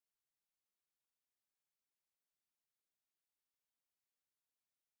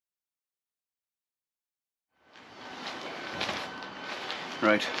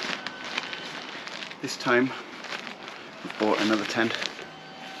Right, this time I've bought another tent.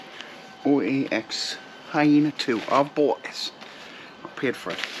 OAX Hyena 2. I've bought this. I paid for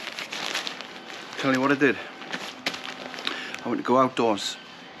it. Tell you what I did. I went to go outdoors.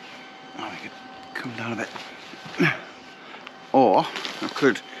 Oh, I could come down a bit. Or I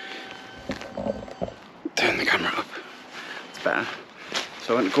could turn the camera up. It's better.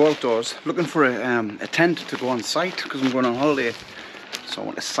 So I went to go outdoors looking for a tent to go on site because I'm going on holiday. So I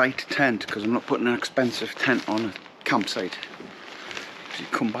want a site tent because I'm not putting an expensive tent on a campsite. So you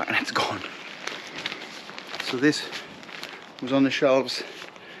come back and it's gone. So this was on the shelves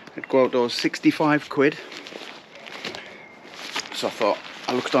at Go Outdoors, 65 quid. So I thought,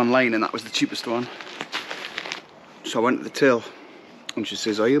 I looked online and that was the cheapest one. So I went to the till and she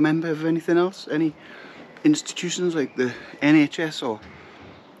says, are you a member of anything else? Any institutions like the NHS or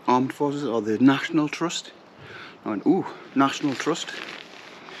Armed Forces or the National Trust? I went, ooh, National Trust.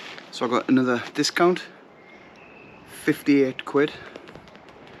 So I got another discount, 58 quid.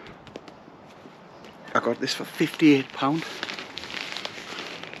 I got this for £58.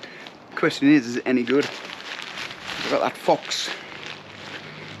 Question is it any good? I got that fox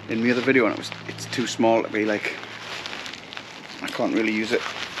in the other video and it's too small to be like, I can't really use it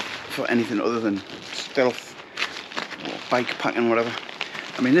for anything other than stealth or bike packing, whatever.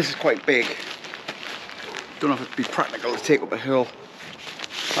 I mean, this is quite big. Don't know if it'd be practical to take up a hill.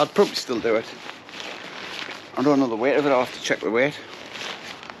 I'd probably still do it. I don't know the weight of it, I'll have to check the weight.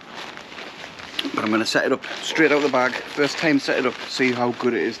 But I'm going to set it up straight out of the bag. First time set it up, see how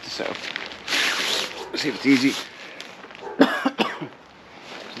good it is to set up. See if it's easy.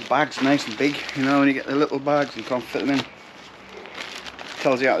 The bag's nice and big, you know, when you get the little bags you can't fit them in.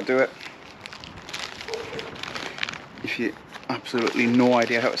 Tells you how to do it. If you absolutely no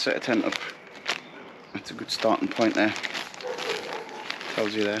idea how to set a tent up, that's a good starting point there.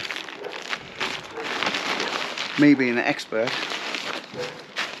 Tells you there. Me being an expert,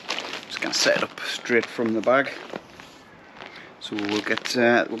 just gonna set it up straight from the bag. So we'll get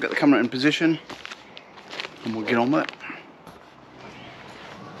the camera in position and we'll get on with it.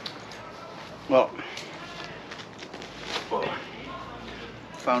 Well,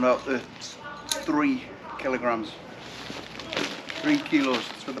 found out that it's 3 kilograms, 3 kilos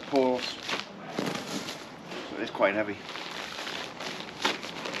for the poles, so it's quite heavy.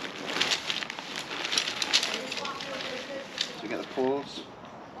 So get the poles.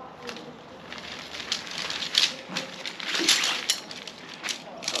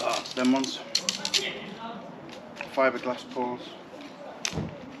 Them ones, fiberglass poles.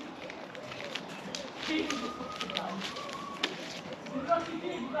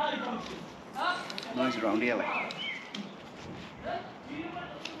 Noise around here, like.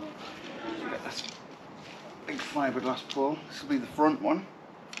 So get this big fiberglass pole. This will be the front one.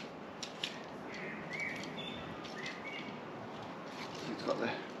 So it's got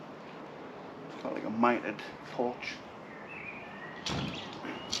like a mitered porch.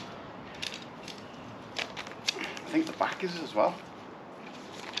 I think the back is as well.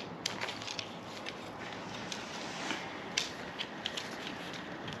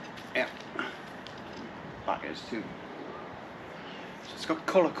 Yeah, back is too. So it's got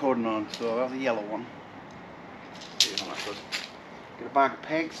colour coding on, so I'll have the yellow one. See how that goes. Get a bag of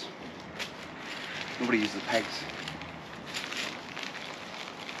pegs. Nobody uses the pegs.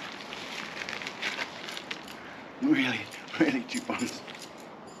 Really cheap ones.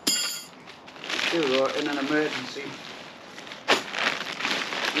 Here we go, in an emergency.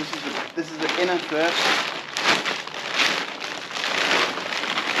 This is the inner first.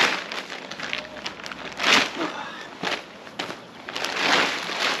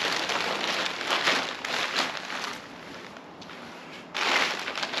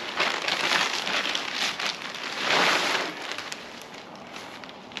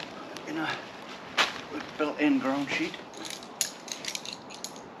 Inner with built-in ground sheet.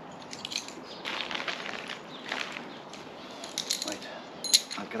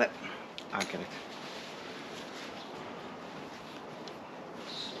 I'll get it.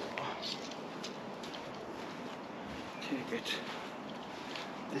 So, take it.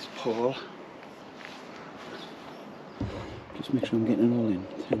 This pole. Just make sure I'm getting it all in.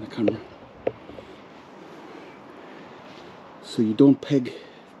 Turn the camera. So you don't peg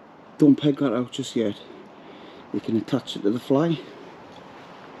that out just yet. You can attach it to the fly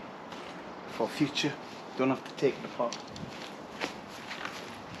for future. Don't have to take it apart.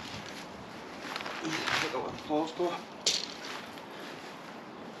 Look at what the poles go.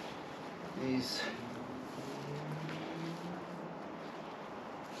 These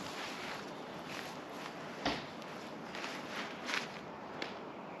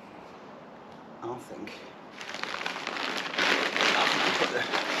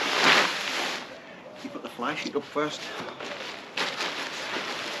fly sheet up first.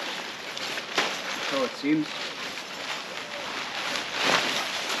 So it seems.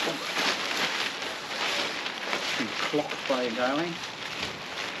 Been clocked by a guy line.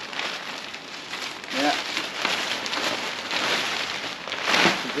 Yeah.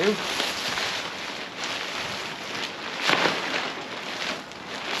 To do.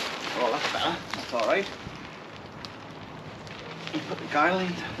 Oh, that's better. That's alright. You put the guy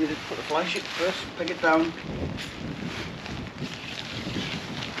line, you just put the fly sheet first, pick it down.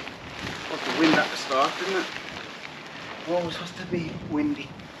 Got the wind at the start, didn't it? Always has to be windy.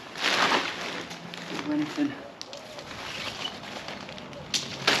 Do anything.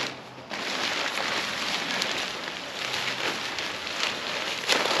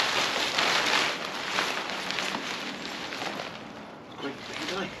 Quite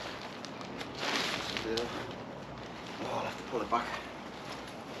big, like. Oh, I'll have to pull it back.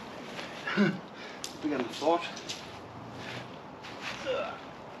 Bigger than I thought.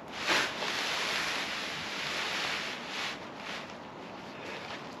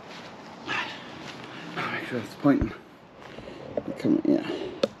 Make sure it's pointing. Yeah.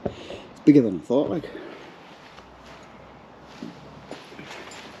 It's bigger than I thought, like.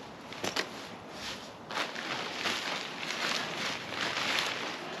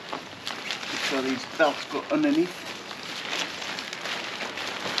 So these belts go underneath.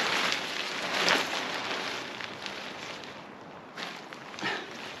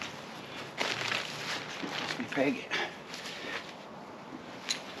 That's my peg.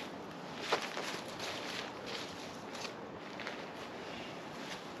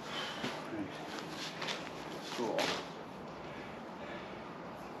 So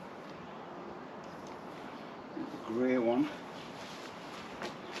the grey one.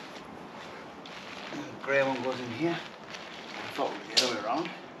 The grey one goes in here. I thought it was the other way around.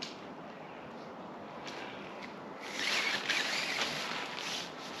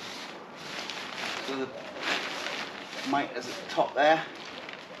 So the mitre is at the top there.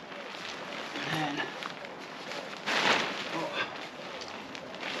 And then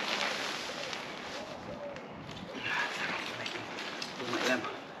like them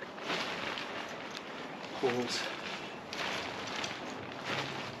holes.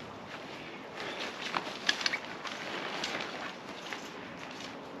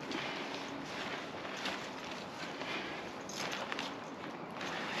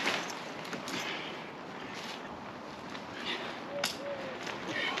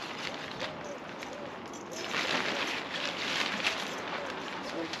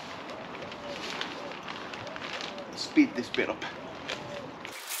 Speed this bit up.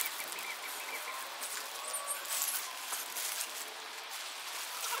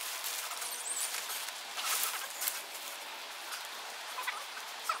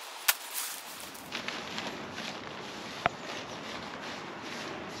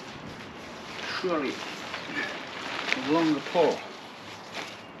 Surely the longer pole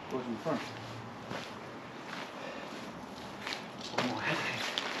goes in front. One more head.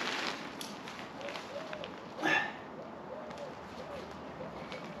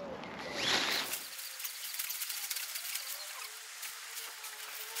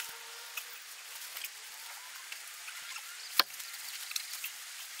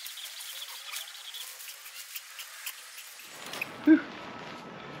 Whew.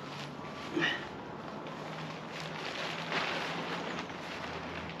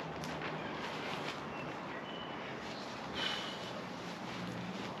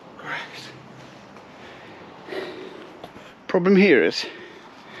 Problem here is,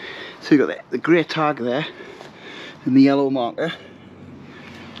 so you've got the grey tag there and the yellow marker,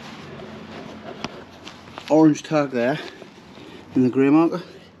 orange tag there and the grey marker.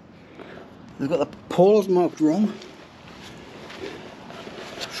 They've got the poles marked wrong.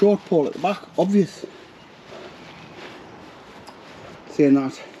 Short pole at the back, obvious. Saying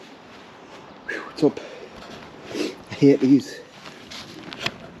that, whew, it's up. I hate these.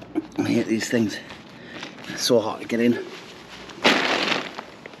 I hate these things. It's so hard to get in.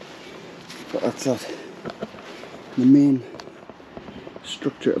 But that's that. The main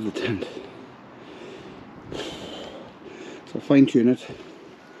structure of the tent. So fine tune it.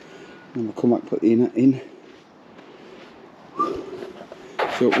 And we'll come back and put the inner in.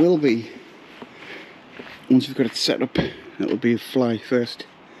 So it will be, once we've got it set up, it'll be a fly first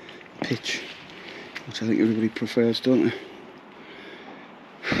pitch, which I think everybody prefers, don't they?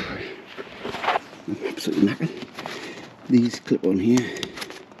 I'm absolutely knackered. These clip on here.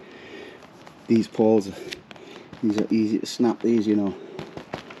 These poles, these are easy to snap, these, you know.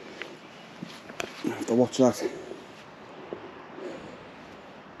 I have to watch that.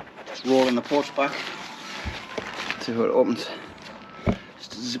 Rolling the post back. See how it opens.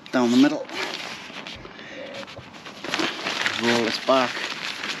 Just zip down the middle. Roll this back.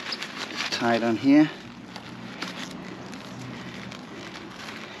 Just tie it on here.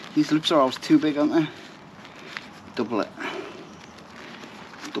 These loops are always too big, aren't they? Double it.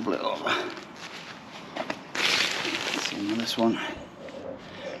 Double it over. Same with this one.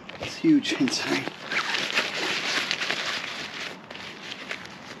 It's huge inside.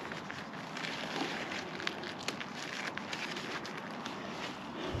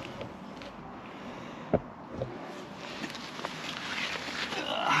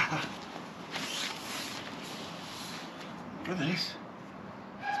 Look at this.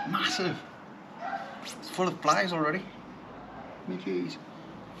 It's massive. It's full of flies already. Oh jeez.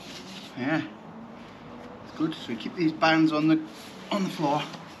 Yeah. It's good. So we keep these bands on the floor.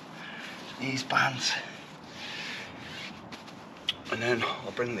 These bands. And then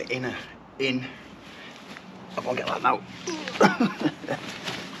I'll bring the inner in. I won't get that now.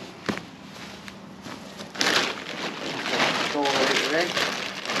 Door right there.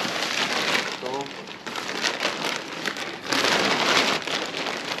 Door.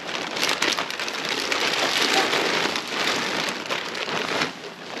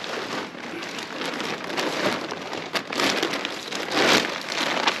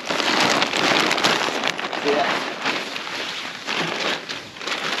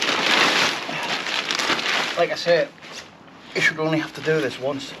 Like I say, you should only have to do this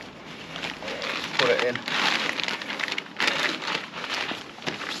once. Put it in.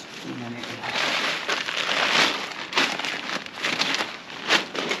 And then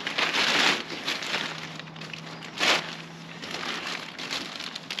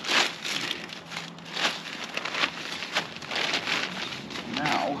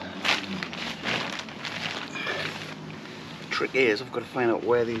now, the trick is I've got to find out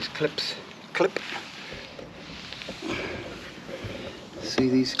where these clips clip. See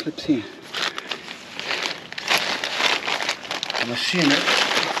these clips here? I'm assuming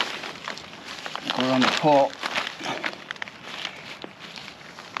go around the port.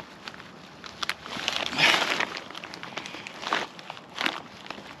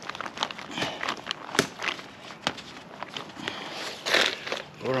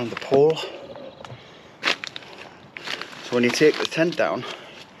 Go around the pole. So when you take the tent down,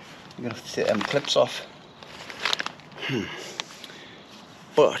 you're gonna have to take them clips off.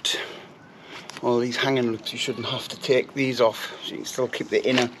 But all these hanging loops, you shouldn't have to take these off, so you can still keep the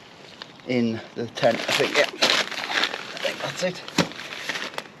inner in the tent. I think, yeah, I think that's it.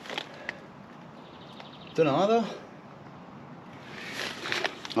 Don't know though.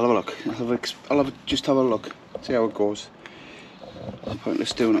 I'll have a look. Just have a look, see how it goes. It's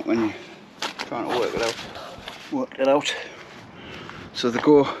pointless doing it when you're trying to work it out. So they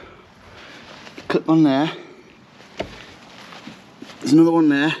go, clip on there. There's another one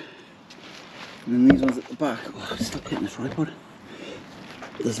there, and then these ones at the back. Oh, I'm still hitting the tripod.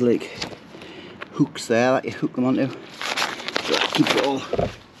 There's like hooks there that you hook them onto, so that keeps it all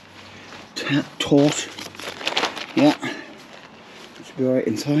taut. Yeah, that should be alright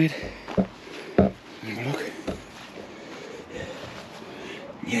inside. Have a look.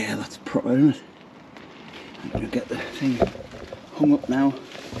 Yeah, that's proper, isn't it? I'm gonna get the thing hung up now.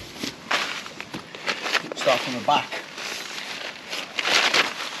 Start from the back.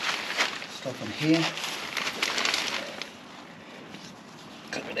 Start from here.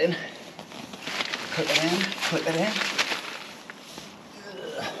 Clip it in. Clip it in. Clip it in.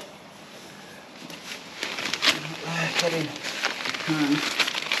 Get in. You can.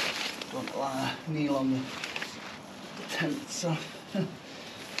 Don't lie. Kneel on the tent itself. That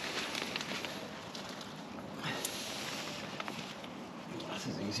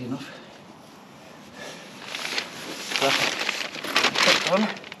is easy enough. Clip one.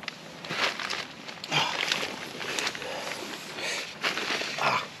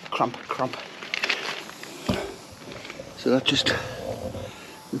 Cramp. So that just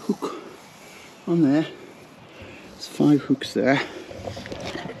the hook on there. There's 5 hooks there.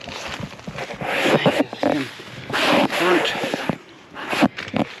 Front.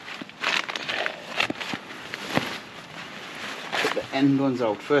 Put the end ones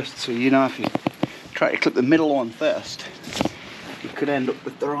out first, so you know if you try to clip the middle one first, you could end up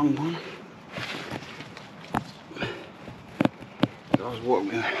with the wrong one. I was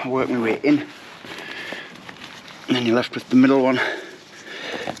work my way in, and then you're left with the middle one.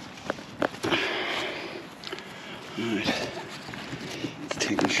 Right, it's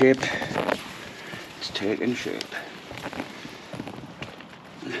taking shape. It's taking shape.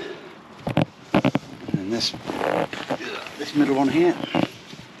 And then this middle one here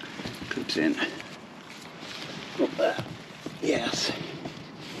clips in. Up there. Yes.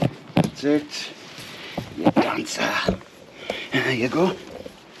 That's it. You dancer. There you go.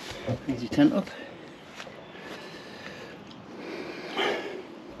 Easy tent up.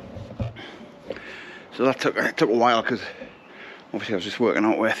 So that took a while because obviously I was just working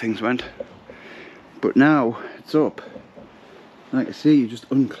out where things went. But now it's up. Like I say, you just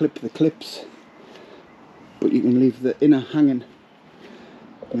unclip the clips, but you can leave the inner hanging,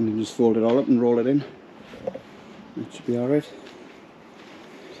 and then just fold it all up and roll it in. That should be alright.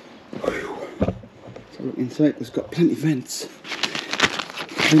 So look inside, there's got plenty of vents.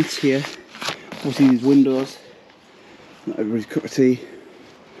 Vents here. Obviously these windows. Not everybody's cup of tea.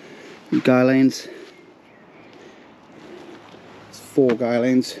 Guy lanes. It's 4 guy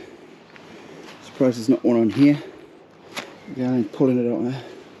lanes. Surprised there's not one on here. The guy lane pulling it out there.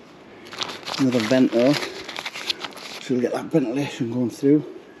 Another vent though. So we'll get that ventilation going through.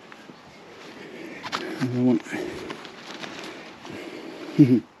 And I want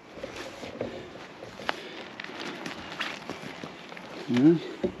yeah.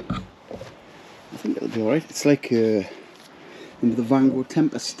 I think it'll be alright. It's like under the Van Gogh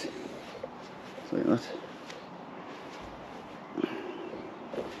Tempest. It's like that.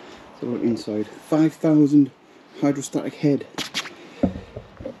 So look inside. 5,000 hydrostatic head.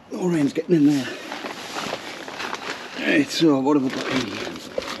 No rain's getting in there. Right, so what have we got in here?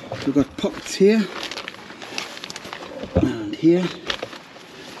 We've got pockets here and here.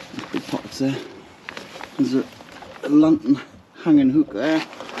 There's big pockets there. There's a lantern hanging hook there.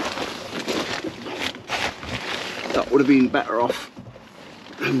 That would have been better off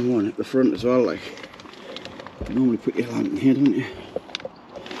having one at the front as well. Like, you normally put your lantern here, don't you?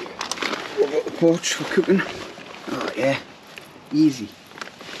 What about the porch for cooking? Oh yeah, easy.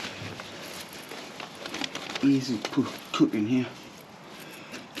 Easy cooking here.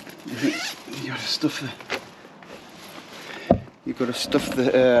 You gotta stuff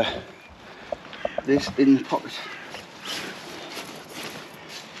the this in the pocket,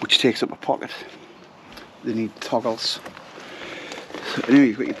 which takes up a pocket. They need toggles. So anyway,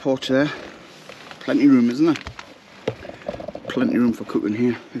 you've got your porch there. Plenty of room, isn't there? Plenty of room for cooking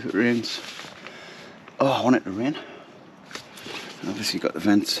here if it rains. Oh, I want it to rain. And obviously you've got the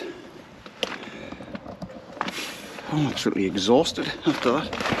vents. I'm absolutely exhausted after that.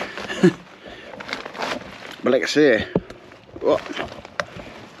 But like I say, what?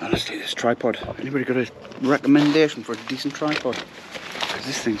 Honestly, this tripod. Anybody got a recommendation for a decent tripod? Because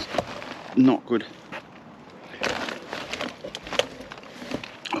this thing's not good.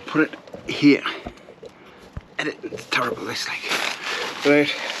 I'll put it here. Edit, it's terrible this like. Right.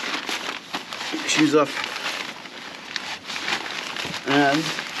 Shoes off. And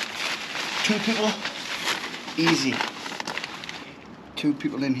 2 people. Easy. 2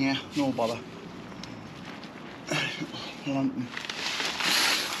 people in here, no bother. Lantern.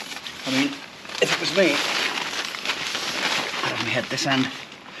 I mean, if it was me, I'd have my head this end.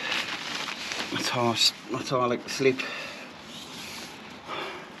 That's how I like to sleep.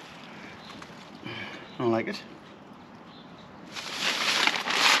 I like it.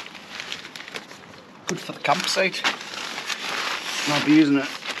 Good for the campsite. And I'll be using it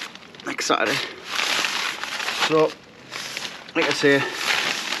next Saturday. So, like I say,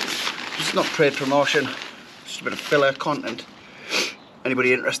 it's not trade promotion, just a bit of filler content.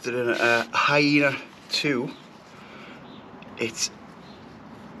 Anybody interested in a Hyena 2, it's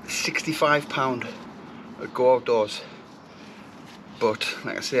 £65 at Go Outdoors. But,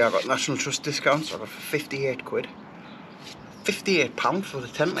 like I say, I got National Trust discounts, so I got for 58 quid. £58 for the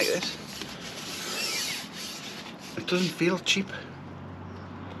tent like this. It doesn't feel cheap.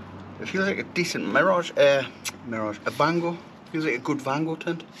 It feels like a decent a Van Gogh. Feels like a good Van Gogh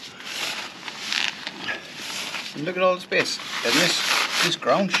tent. And look at all the space. And this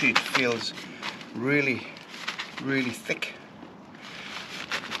ground sheet feels really, really thick.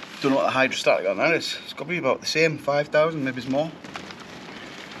 Don't know what the hydrostatic on that is. It's got to be about the same, 5,000, maybe it's more.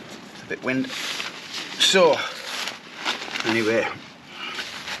 It's a bit wind. So, anyway,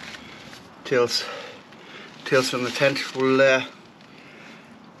 tales from the tent. We'll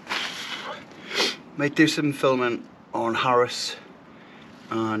might do some filming on Harris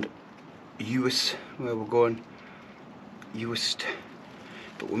and Uist, where we're going. Uist,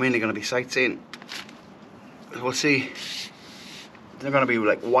 but we're mainly going to be sightseeing. We'll see. They're going to be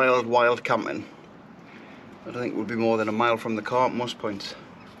like wild camping. I don't think we'll be more than a mile from the car at most points,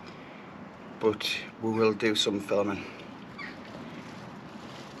 but we will do some filming.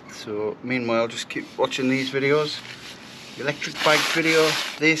 So meanwhile, just keep watching these videos. The electric bike video.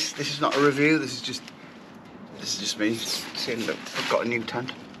 This is not a review. This is just me saying that I've got a new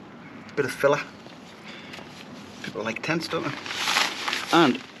tent. Bit of filler. People like tents, don't they?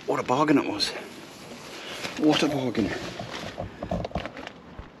 And what a bargain it was. What a bargain.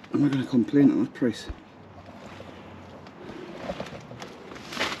 I'm not going to complain at that price.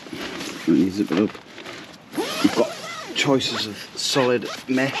 Let me zip it up. We've got choices of solid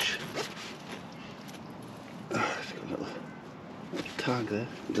mesh. It's got a little tag there.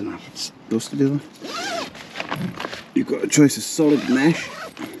 I don't know if it's supposed to do that. You've got a choice of solid mesh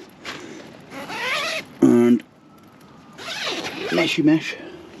and meshy mesh.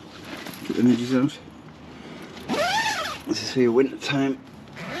 Get the edges out. This is for your winter time.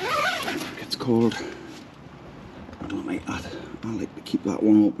 It gets cold. I don't like that. I like to keep that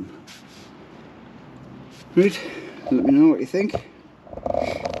one open. Right, let me know what you think.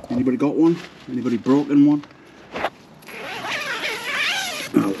 Anybody got one? Anybody broken one?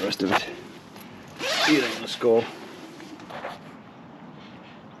 All the rest of it. Here, let's go.